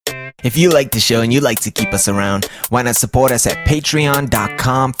If you like the show and you like to keep us around, why not support us at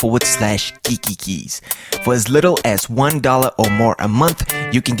patreon.com/geekykeys. For as little as $1 or more a month,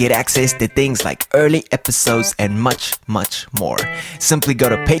 you can get access to things like early episodes and much, much more. Simply go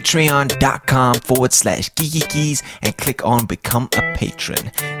to patreon.com/geekykeys and click on Become a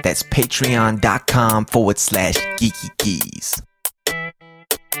Patron. That's patreon.com/geekykeys.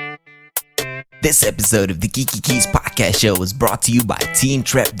 This episode of the Geeky Keys podcast show was brought to you by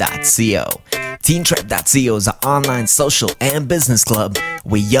TeenTrep.co. TeenTrep.co is an online social and business club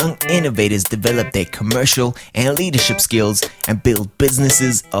where young innovators develop their commercial and leadership skills and build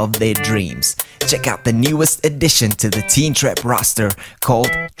businesses of their dreams. Check out the newest addition to the TeenTrep roster called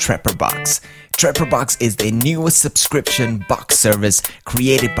TrepperBox. TrepperBox is the newest subscription box service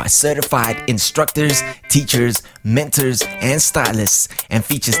created by certified instructors, teachers, mentors, and stylists, and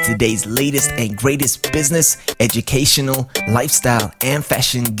features today's latest and greatest business, educational, lifestyle, and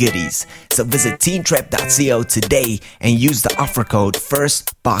fashion goodies. So visit TeenTrep.co today and use the offer code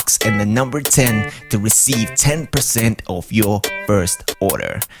FIRSTBOX and the number 10 to receive 10% off your first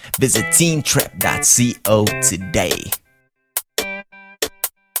order. Visit TeenTrep.co today.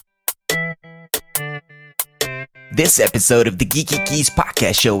 This episode of the Geeky Keys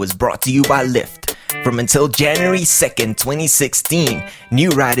podcast show is brought to you by Lyft. From until January 2nd, 2016, new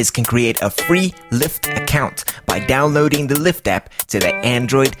riders can create a free Lyft account by downloading the Lyft app to their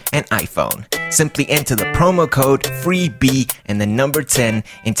Android and iPhone. Simply enter the promo code FREEB and the number 10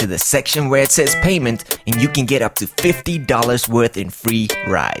 into the section where it says payment, and you can get up to $50 worth in free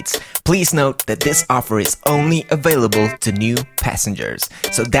rides. Please note that this offer is only available to new passengers.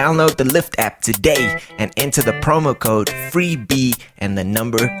 So download the Lyft app today and enter the promo code FREEB and the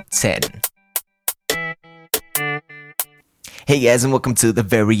number 10. Hey guys, and welcome to the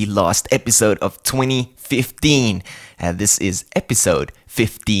very last episode of 2015. This is episode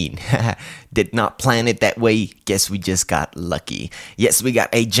 15. Did not plan it that way. Guess we just got lucky. Yes, we got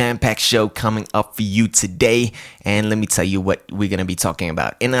a jam-packed show coming up for you today. And let me tell you what we're going to be talking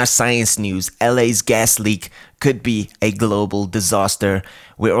about. In our science news, LA's gas leak could be a global disaster.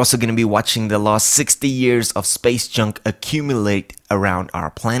 We're also going to be watching the last 60 years of space junk accumulate around our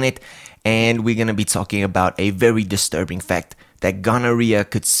planet. And we're going to be talking about a very disturbing fact that gonorrhea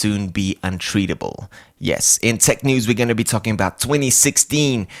could soon be untreatable. Yes, in tech news, we're going to be talking about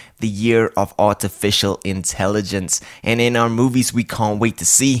 2016, the year of artificial intelligence. And in our movies we can't wait to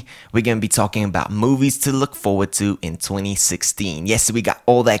see, we're going to be talking about movies to look forward to in 2016. Yes, we got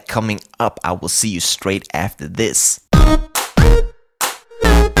all that coming up. I will see you straight after this.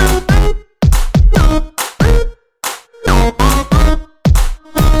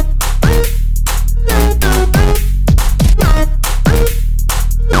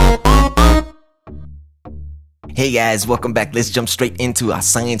 Hey guys, welcome back. Let's jump straight into our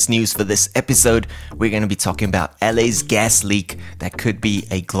science news for this episode. We're going to be talking about LA's gas leak that could be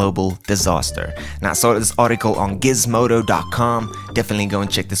a global disaster. Now, I saw this article on Gizmodo.com. Definitely go and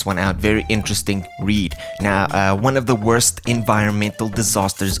check this one out. Very interesting read. Now, one of the worst environmental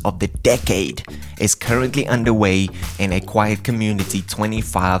disasters of the decade is currently underway in a quiet community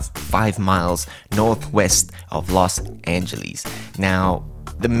 5 miles northwest of Los Angeles. Now,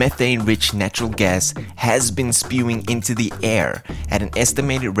 the methane-rich natural gas has been spewing into the air at an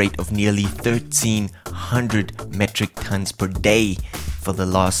estimated rate of nearly 1,300 metric tons per day for the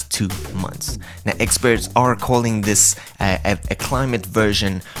last 2 months. Now, experts are calling this a climate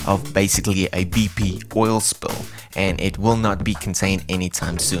version of basically a BP oil spill, and it will not be contained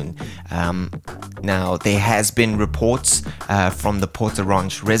anytime soon. Now, there has been reports from the Porter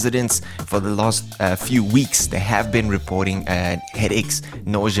Ranch residents for the last few weeks. They have been reporting headaches,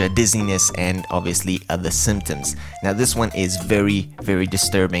 nausea, dizziness, and obviously other symptoms. Now, this one is very, very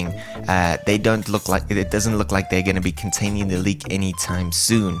disturbing. It doesn't look like they're going to be containing the leak anytime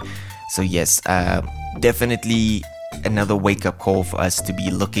soon. So yes, definitely another wake-up call for us to be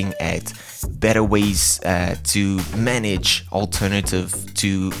looking at better ways to manage alternative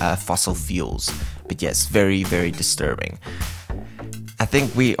to fossil fuels. But yes, very, very disturbing. I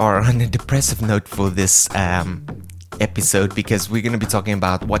think we are on a depressive note for this episode because we're going to be talking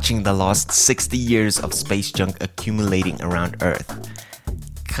about watching the last 60 years of space junk accumulating around Earth.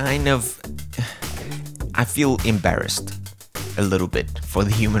 I feel embarrassed a little bit for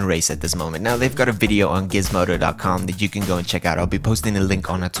the human race at this moment. Now, they've got a video on Gizmodo.com that you can go and check out. I'll be posting a link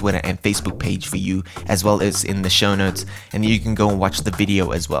on our Twitter and Facebook page for you, as well as in the show notes, and you can go and watch the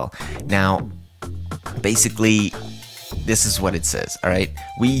video as well. Now, basically, this is what it says, all right?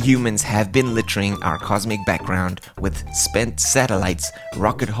 We humans have been littering our cosmic background with spent satellites,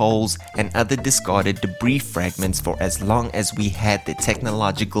 rocket holes, and other discarded debris fragments for as long as we had the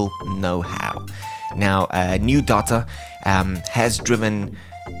technological know-how. Now, new data has driven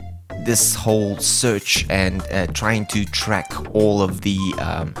this whole search and trying to track all of the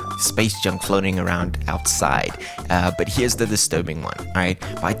space junk floating around outside. But here's the disturbing one, all right?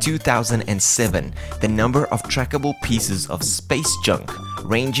 By 2007, the number of trackable pieces of space junk,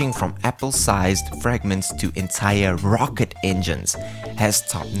 ranging from apple-sized fragments to entire rocket engines, has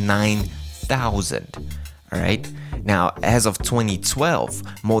topped 9,000. All right. Now, as of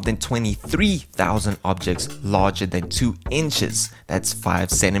 2012, more than 23,000 objects larger than 2 inches, that's 5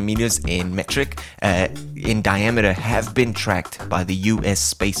 centimeters in metric, in diameter, have been tracked by the US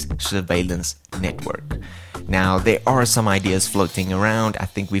Space Surveillance Network. Now, there are some ideas floating around. I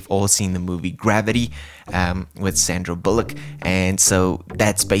think we've all seen the movie Gravity with Sandra Bullock, and so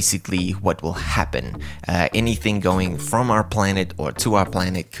that's basically what will happen. Anything going from our planet or to our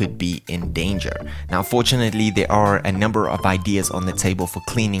planet could be in danger. Now, fortunately, there are a number of ideas on the table for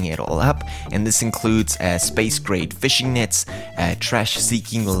cleaning it all up, and this includes space-grade fishing nets,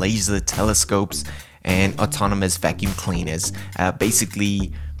 trash-seeking laser telescopes, and autonomous vacuum cleaners.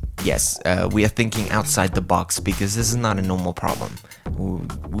 Basically, yes, we are thinking outside the box because this is not a normal problem.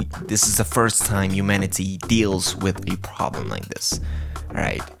 This is the first time humanity deals with a problem like this.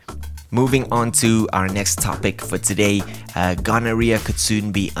 Alright, moving on to our next topic for today. Gonorrhea could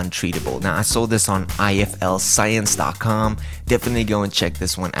soon be untreatable. Now, I saw this on iflscience.com. Definitely go and check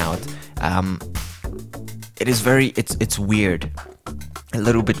this one out. It's weird. A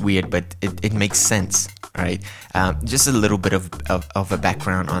little bit weird, but it makes sense. Alright, just a little bit of a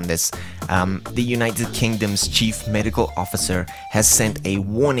background on this. The United Kingdom's chief medical officer has sent a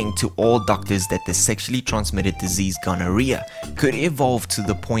warning to all doctors that the sexually transmitted disease gonorrhea could evolve to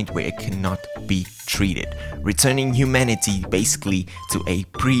the point where it cannot be treated, returning humanity basically to a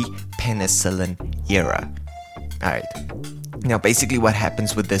pre-penicillin era. Alright, now basically what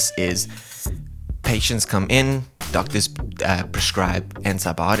happens with this is patients come in, doctors prescribe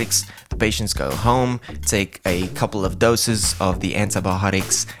antibiotics. The patients go home, take a couple of doses of the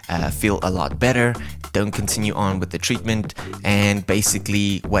antibiotics, feel a lot better, don't continue on with the treatment, and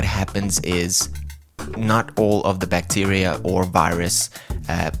basically what happens is not all of the bacteria or virus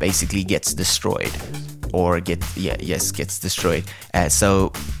basically gets destroyed or gets destroyed.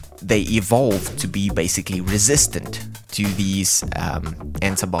 So they evolve to be basically resistant to these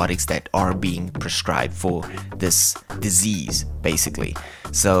antibiotics that are being prescribed for this disease, basically.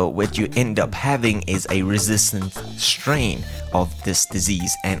 So what you end up having is a resistant strain of this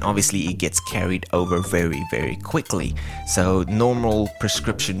disease, and obviously it gets carried over very, very quickly. So normal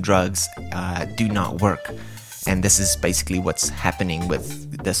prescription drugs do not work. And this is basically what's happening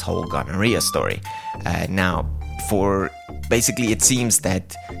with this whole gonorrhea story. Now, basically it seems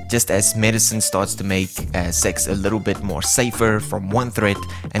that just as medicine starts to make sex a little bit more safer from one threat,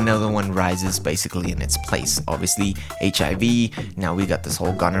 another one rises basically in its place. Obviously HIV, now we got this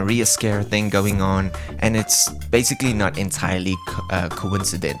whole gonorrhea scare thing going on, and it's basically not entirely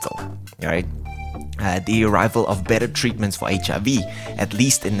coincidental, right? The arrival of better treatments for HIV, at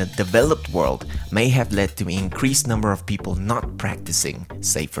least in the developed world, may have led to an increased number of people not practicing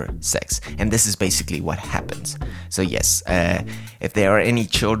safer sex. And this is basically what happens. So yes, if there are any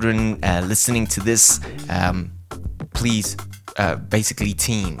children listening to this, please, basically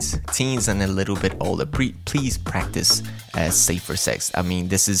teens and a little bit older, please practice safer sex. I mean,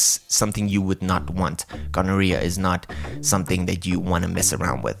 this is something you would not want. Gonorrhea is not something that you want to mess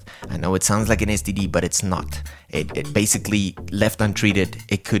around with. I know it sounds like an STD, but it's not. It basically, left untreated,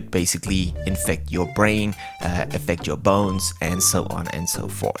 it could basically infect your brain, affect your bones, and so on and so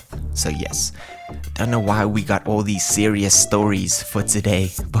forth. So yes, don't know why we got all these serious stories for today,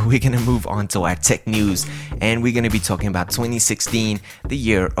 but we're gonna move on to our tech news, and we're gonna be talking about 2016, the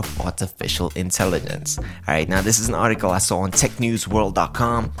year of artificial intelligence. Alright, now this is an article I saw on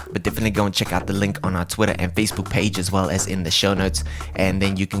technewsworld.com, but definitely go and check out the link on our Twitter and Facebook page, as well as in the show notes, and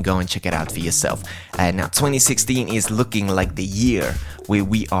then you can go and check it out for yourself. Now 2016 is looking like the year where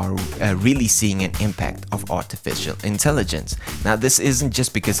we are really seeing an impact of artificial intelligence. Now, this isn't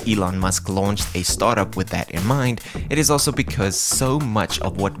just because Elon Musk launched a startup with that in mind. It is also because so much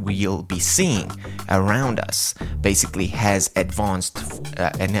of what we'll be seeing around us basically has an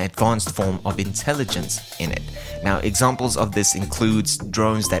advanced form of intelligence in it. Now, examples of this includes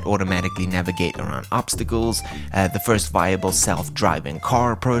drones that automatically navigate around obstacles, the first viable self-driving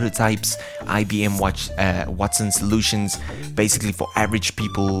car prototypes, IBM Watson solutions, basically for average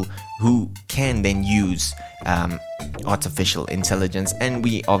people who can then use artificial intelligence, and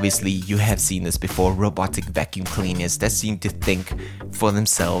you have seen this before, robotic vacuum cleaners that seem to think for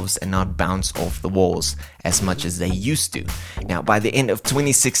themselves and not bounce off the walls as much as they used to. Now, by the end of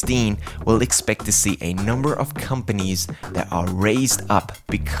 2016, we'll expect to see a number of companies that are raised up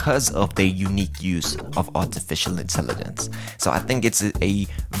because of their unique use of artificial intelligence. So I think it's a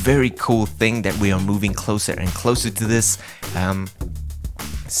very cool thing that we are moving closer and closer to this.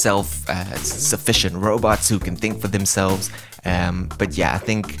 Self-sufficient robots who can think for themselves. But yeah, I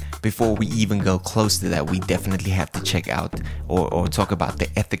think before we even go close to that, we definitely have to check out or talk about the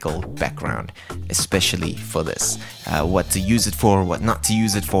ethical background, especially for this. What to use it for, what not to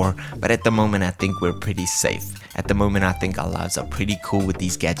use it for. But at the moment, I think we're pretty safe. At the moment, I think our lives are pretty cool with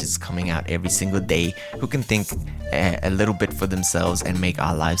these gadgets coming out every single day who can think a little bit for themselves and make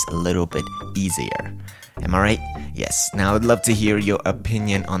our lives a little bit easier. Am I right? Yes. Now, I'd love to hear your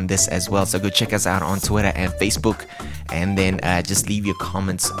opinion on this as well. So go check us out on Twitter and Facebook, and then just leave your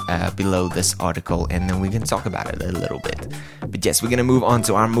comments below this article, and then we can talk about it a little bit. But yes, we're going to move on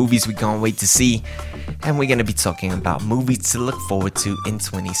to our movies we can't wait to see, and we're going to be talking about movies to look forward to in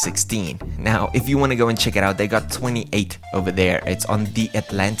 2016. Now, if you want to go and check it out, they got 28 over there. It's on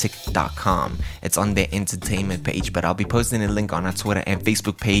theatlantic.com. It's on their entertainment page, but I'll be posting a link on our Twitter and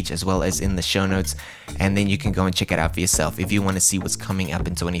Facebook page as well as in the show notes, and then you can go and check it out for yourself if you want to see what's coming up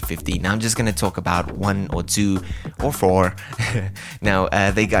in 2015. Now, I'm just going to talk about 1 or 2 or 4. Now,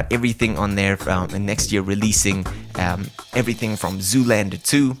 they got everything on there from next year releasing everything from Zoolander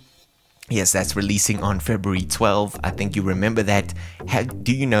 2. Yes, that's releasing on February 12th. I think you remember that.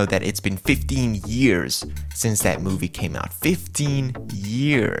 Do you know that it's been 15 years since that movie came out? 15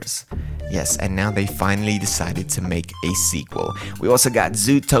 years. Yes, and now they finally decided to make a sequel. We also got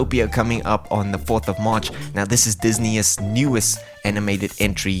Zootopia coming up on the 4th of March. Now, this is Disney's newest animated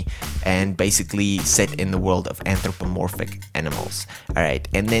entry and basically set in the world of anthropomorphic animals. Alright,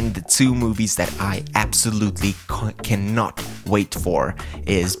 and then the 2 movies that I absolutely cannot wait for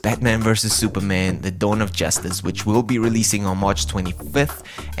is Batman vs. Superman, The Dawn of Justice, which will be releasing on March 25th,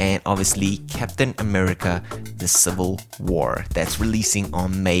 and obviously Captain America, The Civil War, that's releasing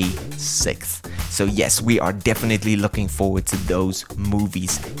on May 6th. So yes, we are definitely looking forward to those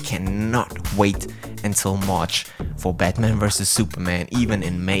movies. Cannot wait until March for Batman vs. Superman, even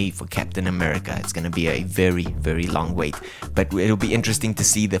in May for Captain America. It's going to be a very, very long wait. But it'll be interesting to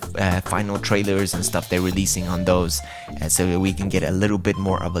see the final trailers and stuff they're releasing on those, so that we can get a little bit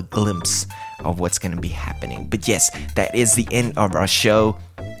more of a glimpse of what's going to be happening. But yes, that is the end of our show.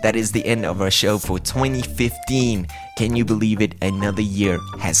 That is the end of our show for 2015. Can you believe it? Another year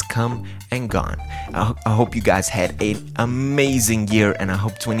has come and gone. I hope you guys had an amazing year, and I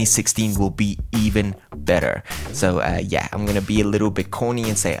hope 2016 will be even better. So yeah, I'm gonna be a little bit corny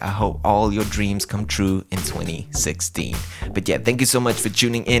and say I hope all your dreams come true in 2016. But yeah, thank you so much for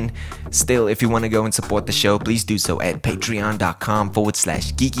tuning in. Still, if you want to go and support the show, please do so at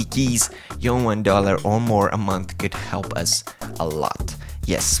patreon.com/geekykeys. Your $1 or more a month could help us a lot.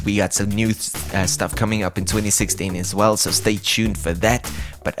 Yes, we got some new stuff coming up in 2016 as well, so stay tuned for that.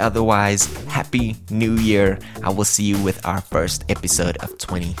 But otherwise, Happy New Year. I will see you with our first episode of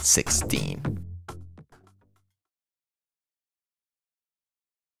 2016.